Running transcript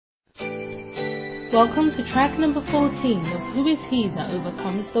Welcome to track number 14 of Who is He That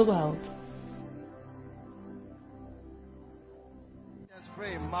Overcomes the World? Let's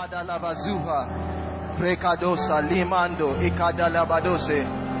pray. Madalabazuha, Prekadosa, Limando, Ikadalabadose,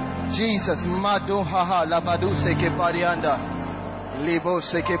 Jesus, Mado Haha, Labaduse, Keparianda,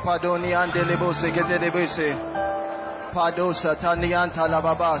 Libose, Kepadoni, and Lebose, Ketelebese, Padosa, Tanianta,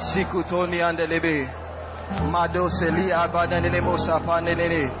 Lababa, Sikutoni, and Lebe, Madose, Li Abadanemosa,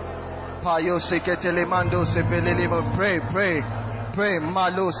 Panene. Payo seketele mando sepelelebo. Pray,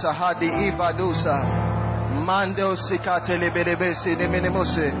 Malosa hadi ivadusa. Mando sikatele belebesi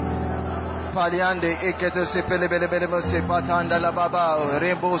nemenemose. Paliande eketo sepelebelebelebose patanda la baba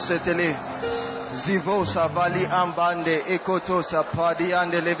rembo setele. Zivosa vali ambande ekotosa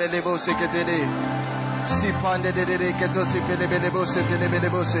padiande lebelebo seketele. Sipande de keto sepelebelebo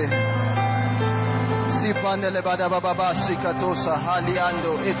setelebelebose. Sikatosa,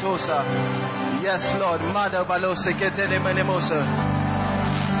 Haliando, Etosa. Yes, Lord. Mada balose ketele menemosa.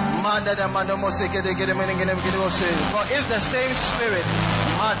 Manda da manda moseke de gedemengenemose. For if the same spirit,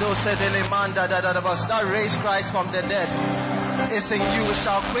 Mado sedele manda da that raised Christ from the dead, is in you,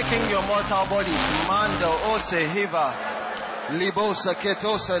 shall quicken your mortal bodies. Mando ose hiva. Libosa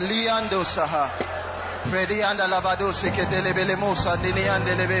ketosa liando saha. Predianda lavadose ketele belemosa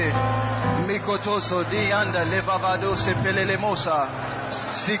diniande lebe. Mikotoso di anda levavado se pelelemosa.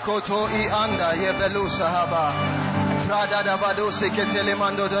 Sikoto I anda yebelusa haba. Prada da vado se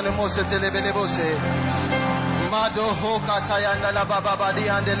ketelemando donemose telebelebose. Mado hoka tayanda la baba badi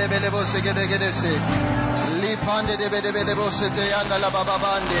ande lebelebose gedegedese. Lipande de bedebelebose te anda la baba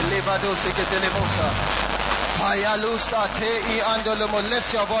bande levado se ketelemosa. Payalusa te I andolomo.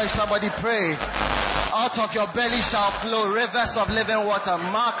 Lift your voice, somebody pray. Out of your belly shall flow rivers of living water.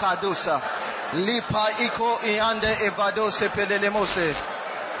 Makadosa. Lipa iko iande evadose pelelemose.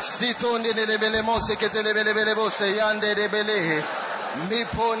 Sitonde lebelemose ketelebelebelebose yande rebele.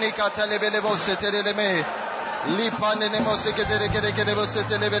 Miponi katalebelebose teleleme. Lipande nemose ketelebelebose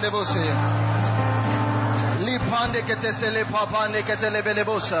telebelebose. Lipande ketesele papande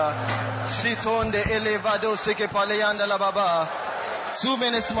ketelebelebosa. Sitonde elevadose kepaleanda la baba. 2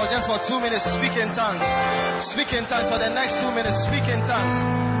 minutes more, just for 2 minutes, speak in tongues. Speak in tongues for the next 2 minutes, speak in tongues.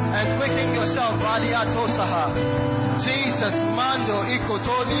 And quicken yourself, Valiato Saha. Jesus, Mando,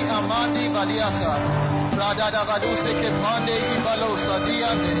 Ikotoni, Amandi, Valiasa. Pradada Vaduse, Kepande, Ibalosa,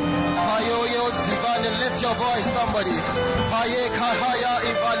 Diande. Payoyo, Zivande, lift your voice, somebody. Paye, Kahaya,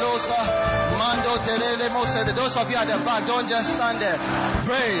 Ibalosa. Mando, Telele, Mose. Those of you at the back, don't just stand there.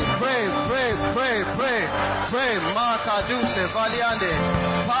 Pray. Makaduse, Valiande.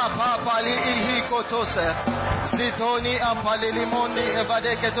 Papa, Pali, Ihikotose. Zitoni, Ampalili, Mondi,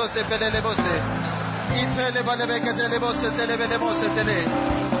 Evadeketose, Pelelebose. Itele, Balebekatelebose, Telebelebose, Tele.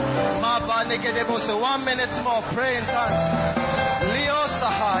 Mapa, Nekedebose. 1 minute more, pray in tongues. Leo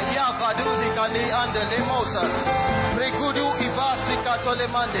Saha, Yavaduzi, Kali, and Lemosa. Prekudu, Ivasi,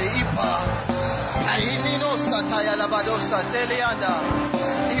 Katolemande, Ipa. Ainino Sataya Lavadosa, Teleanda.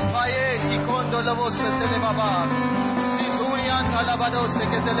 Ipaye, Ikondo Lavose, Telebaba. Siturianta Lavadose,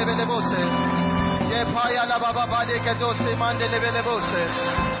 Ketelebelebose. Yepaya Lavaba Bade Ketose, Mande Lebelebose.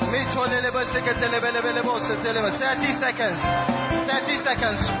 Mito Lebose, Ketelebelebose, Telebe. 30 seconds. 30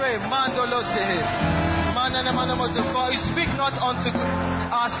 seconds. Pray. Mando Lose. For we speak not unto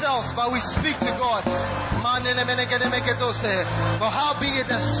ourselves, but we speak to God. For how be it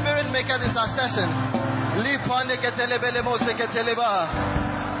the Spirit maketh intercession.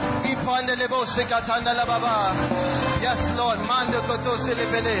 Yes, Lord. Mando koto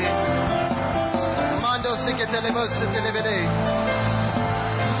selebele. Mando seketelebose telebele.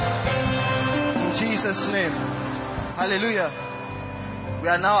 In Jesus' name. Hallelujah. We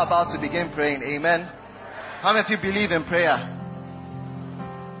are now about to begin praying. Amen. How many of you believe in prayer?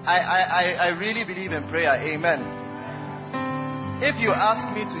 I really believe in prayer. Amen. If you ask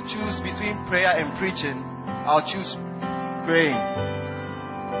me to choose between prayer and preaching, I'll choose praying.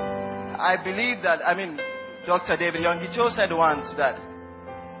 I believe that, Dr. David Young, he said once that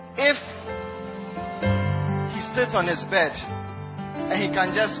if he sits on his bed and he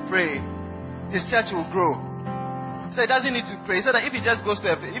can just pray, his church will grow. So he doesn't need to pray. He said that if he just goes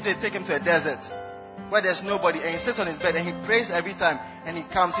if they take him to a desert where there's nobody and he sits on his bed and he prays every time and he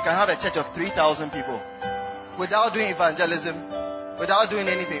comes, he can have a church of 3,000 people without doing evangelism, without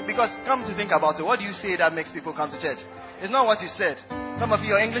doing anything. Because come to think about it, what do you say that makes people come to church? It's not what you said. Some of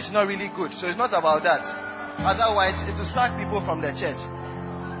your English is not really good, so it's not about that. Otherwise, it will sack people from the church.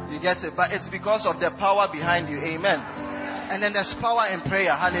 You get it? But it's because of the power behind you. Amen. And then there's power in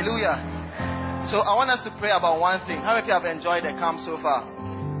prayer. Hallelujah. So I want us to pray about one thing. How many of you have enjoyed the camp so far?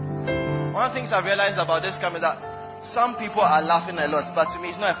 One of the things I've realized about this camp is that some people are laughing a lot, but to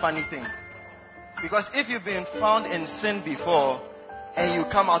me it's not a funny thing. Because if you've been found in sin before and you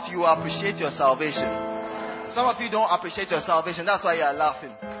come out, you appreciate your salvation. Some of you don't appreciate your salvation, that's why you are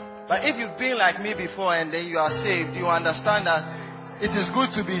laughing. But if you've been like me before and then you are saved, you understand that it is good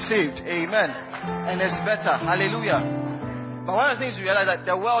to be saved. Amen. And it's better. Hallelujah. But one of the things we realize that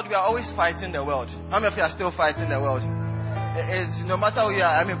the world, we are always fighting the world. How many of you are still fighting the world? It's no matter who you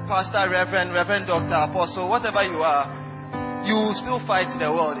are, pastor, reverend, doctor, apostle, whatever you are, you still fight the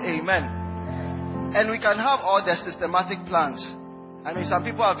world. Amen. And we can have all the systematic plans. Some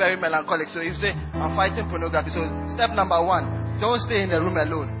people are very melancholic. So if you say, I'm fighting pornography. So step number 1, don't stay in the room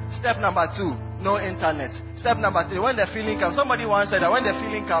alone. Step number 2, no internet. Step number 3, when the feeling comes, somebody once said that when the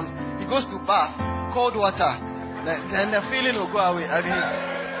feeling comes, he goes to bath, cold water, then the feeling will go away.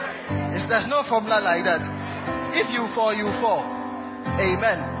 There's no formula like that. If you fall, you fall.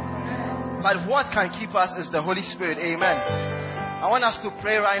 Amen. But what can keep us is the Holy Spirit. Amen. I want us to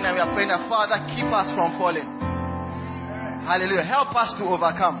pray right now. We are praying that, Father, keep us from falling. Hallelujah. Help us to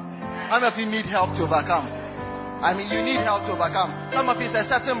overcome. How many of you need help to overcome? You need help to overcome. Some of you is a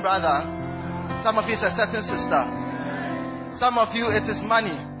certain brother. Some of you is a certain sister. Some of you it is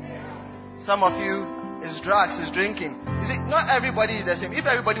money. Some of you is drugs, is drinking. You see, not everybody is the same. If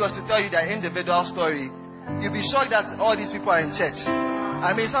everybody was to tell you their individual story, you'd be shocked that all these people are in church.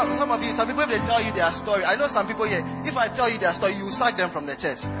 Some of you, some people, if they tell you their story, I know some people here, if I tell you their story, you will sack them from the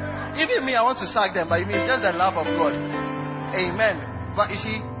church. Even me, I want to sack them, but it's just the love of God. Amen. But you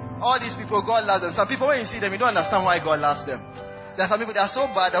see, all these people, God loves them. Some people, when you see them, you don't understand why God loves them. There are some people that are so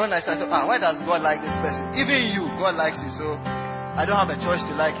bad that when I say, why does God like this person? Even you, God likes you, so I don't have a choice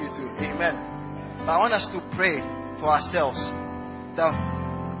to like you too. Amen. But I want us to pray for ourselves.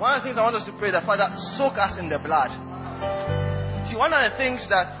 One of the things I want us to pray, that Father, soak us in the blood. See, one of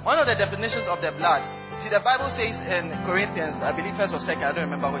the definitions of the blood, see, the Bible says in Corinthians, I believe 1st or 2nd, I don't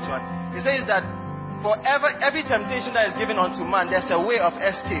remember which one. It says that for every temptation that is given unto man, there's a way of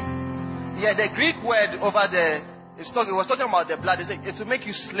escape. Yeah, the Greek word over there, it was talking about the blood. It's to make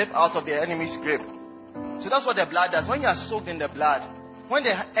you slip out of the enemy's grip. So that's what the blood does. When you are soaked in the blood, when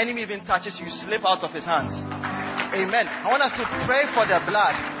the enemy even touches you, you slip out of his hands. Amen. I want us to pray for the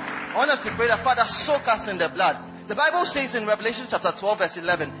blood. I want us to pray that, Father, soak us in the blood. The Bible says in Revelation chapter 12 verse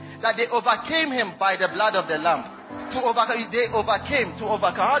 11 that they overcame him by the blood of the Lamb. They overcame. To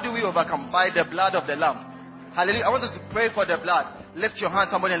overcome. How do we overcome? By the blood of the Lamb. Hallelujah. I want us to pray for the blood. Lift your hand,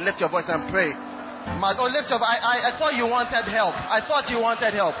 somebody, and lift your voice and pray. Lift your voice. I thought you wanted help.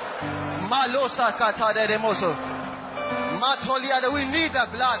 We need the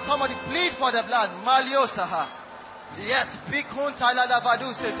blood. Somebody plead for the blood. Yes.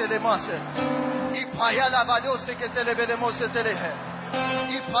 Ipaya lavadose que telebelemose telehe.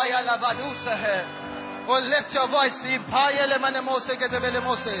 Ipaya lavaduse he. Oh, lift your voice. Ipaya lemanemose que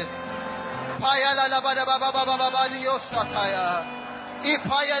telebelemose. Paya la lavada baba baba baba diosataya.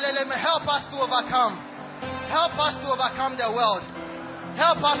 Ipaya leleme. Help us to overcome. Help us to overcome the world.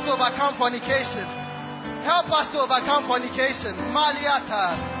 Help us to overcome fornication. Help us to overcome fornication.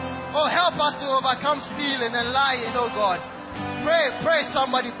 Maliata. Oh, help us to overcome stealing and lying, oh God. Pray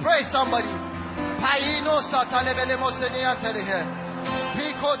somebody. Paino satalebele moseni antelehe.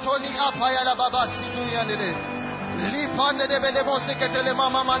 Piko toni apaya la baba situyandele. Lipande de bele moseketele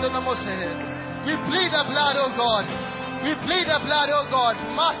mama mandona mosehe. We plead the blood, oh God. We plead the blood, oh God.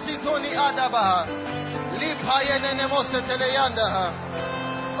 Masitoni adabaha. Lipaye nene mosetele yandaha.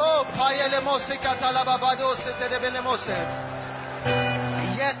 Oh, paye le mosekatala babado setele bele mose.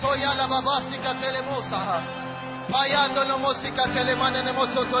 Yeto ya la baba sikatele mosaha. Payando no mosikatele manene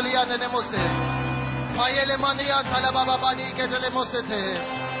mosotoliane ne mose. Payele mania tala baba bani ketele mosete.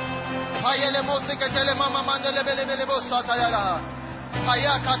 Payele mose ketele mama mandele bele bele bosa tayala.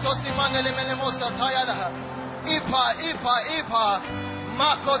 Paya katosi mandele mele mosa tayala. Ipa.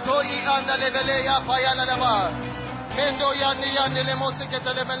 Makoto I andale bele ya payala laba. Mendo yani le mose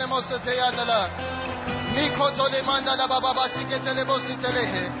ketele mele mose tayala. Mikoto le mandala baba basi ketele bosi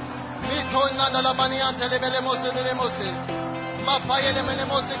telehe. Mito nandala mania tele bele mose tele mose. Mapayele mele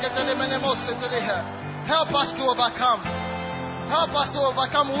mose ketele mele mose telehe. Help us to overcome. Help us to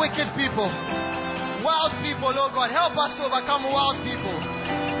overcome wicked people. Wild people, oh God. Help us to overcome wild people.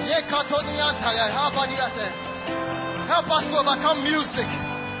 Help us to overcome music.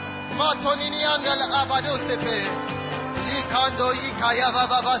 Likando ikayava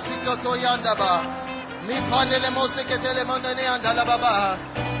baba sikoto yandaba. Mi panele mose ketele monene andala baba.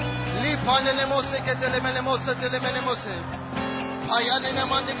 Li panele mose ketele mele mose tele mele mose. Ayane na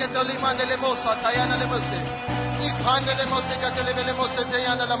mande ketele mandele mose tayana le mose. I pandele mose ketele mele mose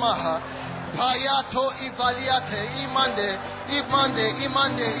tayana la maha. Payato Ivaliate, Imande,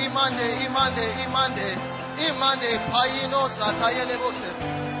 Paino Satayelebose,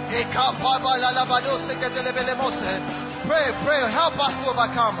 Ekapaba Lalabadose Catelebelemose. Pray, help us to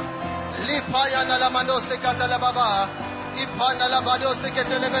overcome. Lipaya Nalamandose Catalababa, Ipana Labadose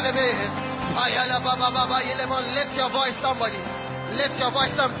Catelebelebe, Payala Baba Yelemon. Lift your voice, somebody. Lift your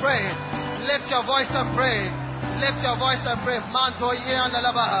voice and pray. Lift your voice and pray. Lift your voice and pray. Manto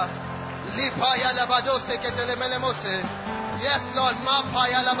Yanalaba, Lipaya Labadose Catelebelemose. Yes, Lord,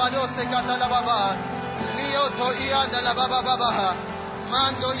 Mapaya Labadose Catalababa, Lioto Yanalababa Baba,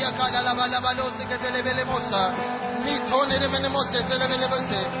 Mando Yakala Labadose Catelebelemosa, Mitone de Menemose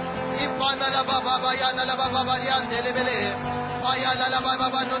Telebelebose, Ipana Lababa Yana Lababa Yandelebele, Paya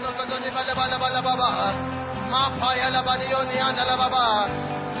Lababa no Baba, Mapaya Labadioni and Lababa,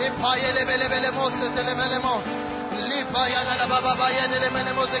 Lipaya Lebelebelemose Telemelemos, Lipaya Lababa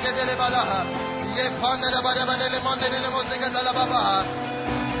Yanelemenemose Telebala, Yepana Labadabelemonde Talababa,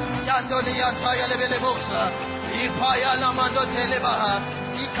 Yandoli Antaya Lebelebosa, Ipaya Lamando Telebaha,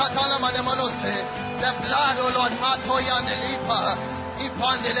 Ikatala Manemonose, the blood, O Lord, Matoya Nelipa,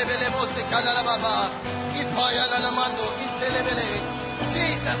 Ipandelebelebose Kalalababa, Ipaya Lamando, Intelebele.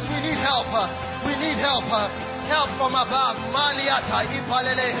 Jesus, we need help. We need help. Help from above. Maliata,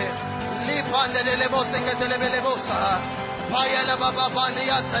 Ipalele, Lipandelebose Katelebelebosa, Paya Lababa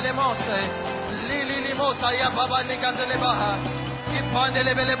Bandia Telemose, Lili Limosa Yababa Nikatelebaha,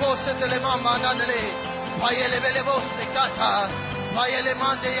 Ipandelebelebose Telemama Nandele, Payelebelebose Kata. Help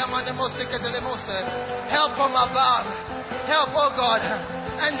from above. Help, oh God.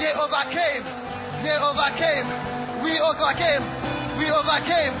 And they overcame. They overcame. We overcame. We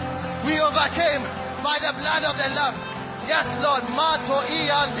overcame. We overcame by the blood of the Lamb. Yes, Lord. Mato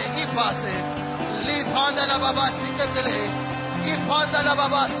iyande ipase. Lipanda la baba siketele. Ipanda la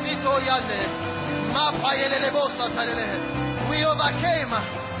baba sito yande. Mapayele lebosa talele. We overcame.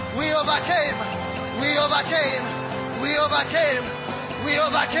 We overcame. We overcame. We overcame. We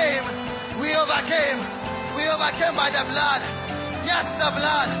overcame. We overcame. We overcame by the blood. Yes, the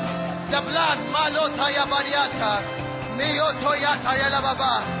blood. The blood. Malota ya bariata. Miyoto yata ya la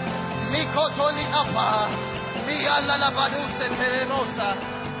baba. Mikotoni apa. Miyala la baduse telemosa.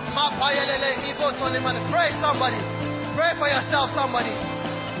 Mapayelele ibotoni man. Pray somebody. Pray for yourself somebody.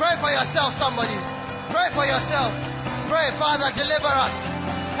 Pray for yourself somebody. Pray for yourself. Pray, Father, deliver us.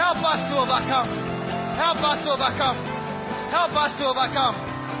 Help us to overcome. Help us to overcome. Help us to overcome.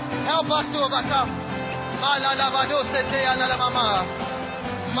 Help us to overcome. Malalabado sete analamama.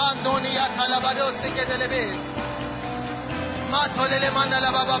 Mandoni atalabado sekedelebe. Matolele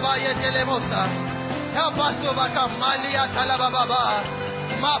manalababa yetelemosa. Help us to overcome. Malia talababa.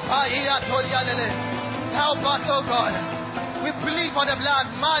 Mapaya tolialele. Help us, oh God. We plead for the blood.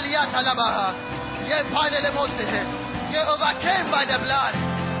 Malia talabaha. Ye panelemose. Ye overcame by the blood.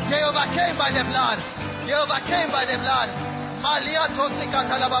 Ye overcame by the blood. Ye overcame by the blood. Malia tosika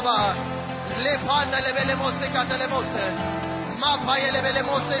talababa, lepana lebele mose katalemose, mapaye lebele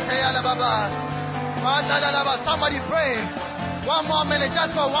mose teyala baba, manalaba. Somebody pray. 1 more minute,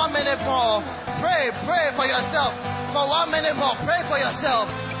 just for 1 minute more. Pray for yourself. For 1 minute more, pray for yourself.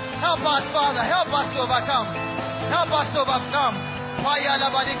 Help us, Father. Help us to overcome. Help us to overcome. Paya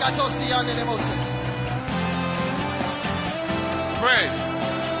labadika tosi yane mose. Pray.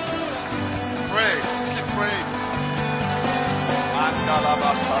 Keep praying.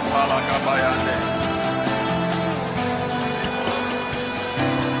 Andalaba satala kabayande.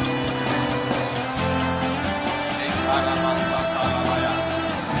 Ikarama satala baya.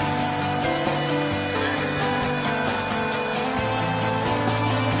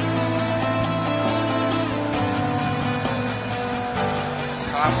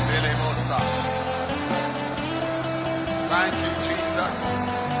 Kambele mosa. Thank you, Jesus.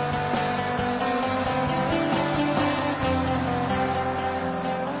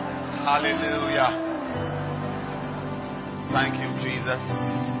 Hallelujah. Thank you, Jesus,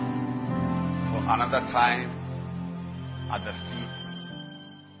 for another time at the feet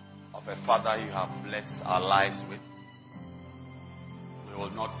of a Father you have blessed our lives with. We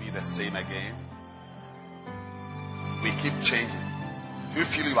will not be the same again. We keep changing. Do you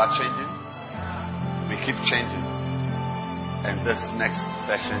feel you are changing? We keep changing. And this next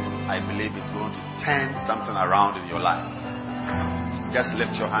session, I believe, is going to turn something around in your life. Just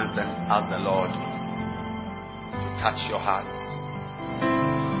lift your hands and ask the Lord to touch your hearts.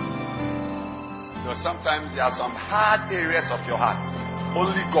 You know, sometimes there are some hard areas of your heart.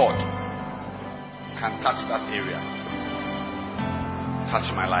 Only God can touch that area. Touch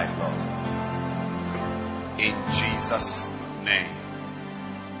my life, Lord. In Jesus' name.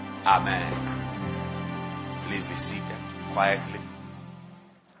 Amen. Please be seated quietly.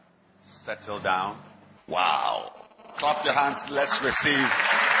 Settle down. Wow. Clap your hands. Let's receive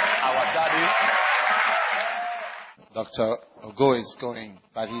our daddy. Dr. Ogo is going,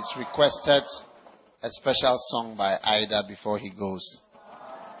 but he's requested a special song by Ida before he goes.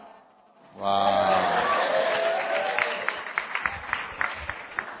 Wow.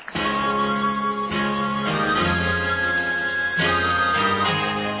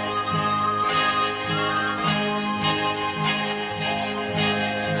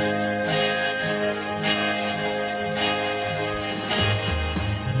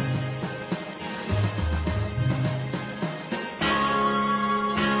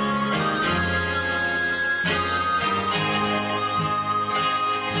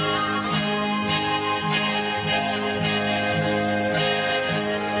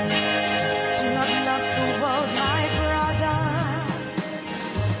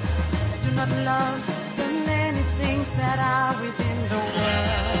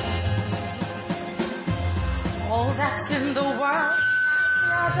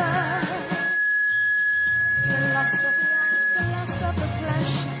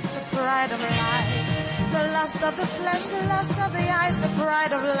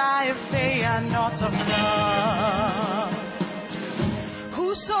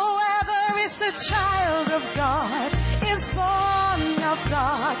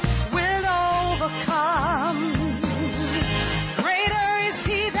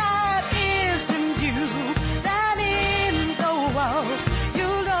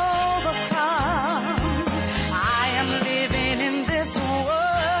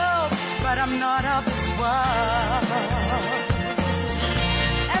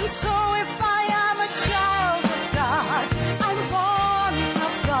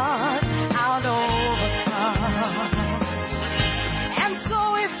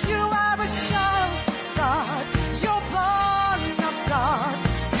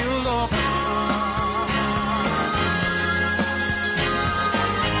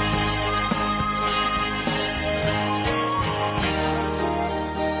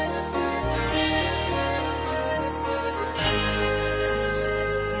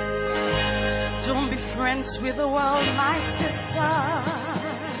 With the world, my sister.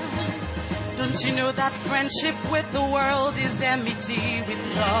 Don't you know that friendship with the world is enmity with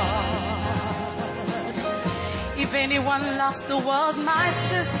God? If anyone loves the world, my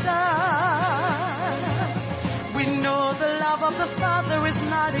sister, we know the love of the Father is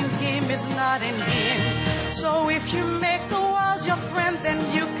not in him, is not in him. So if you make the world your friend,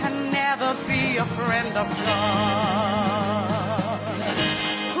 then you can never be a friend of God.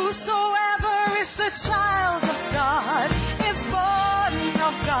 Whosoever is a child of God, is born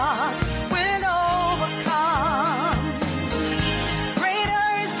of God, will overcome. Greater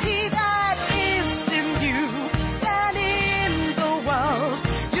is he that is in you than in the world.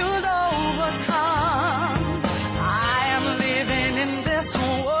 You'll overcome. I am living in this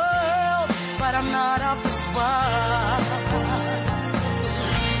world, but I'm not of this world.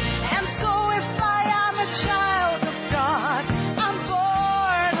 And so if I am a child of God, I'm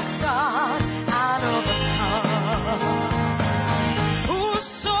born of God.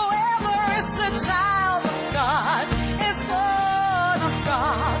 Whosoever is a child of God is born of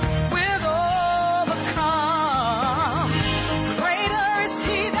God, will overcome. Greater is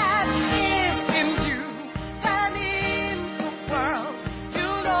he that is in you than in the world.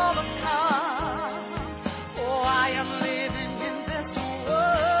 You'll overcome. Oh, I am living in this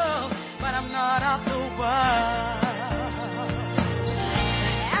world, but I'm not of the world.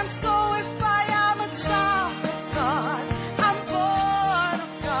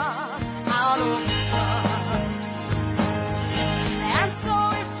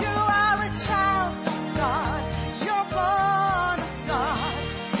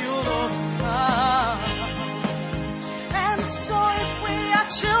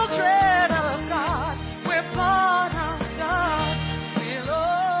 Children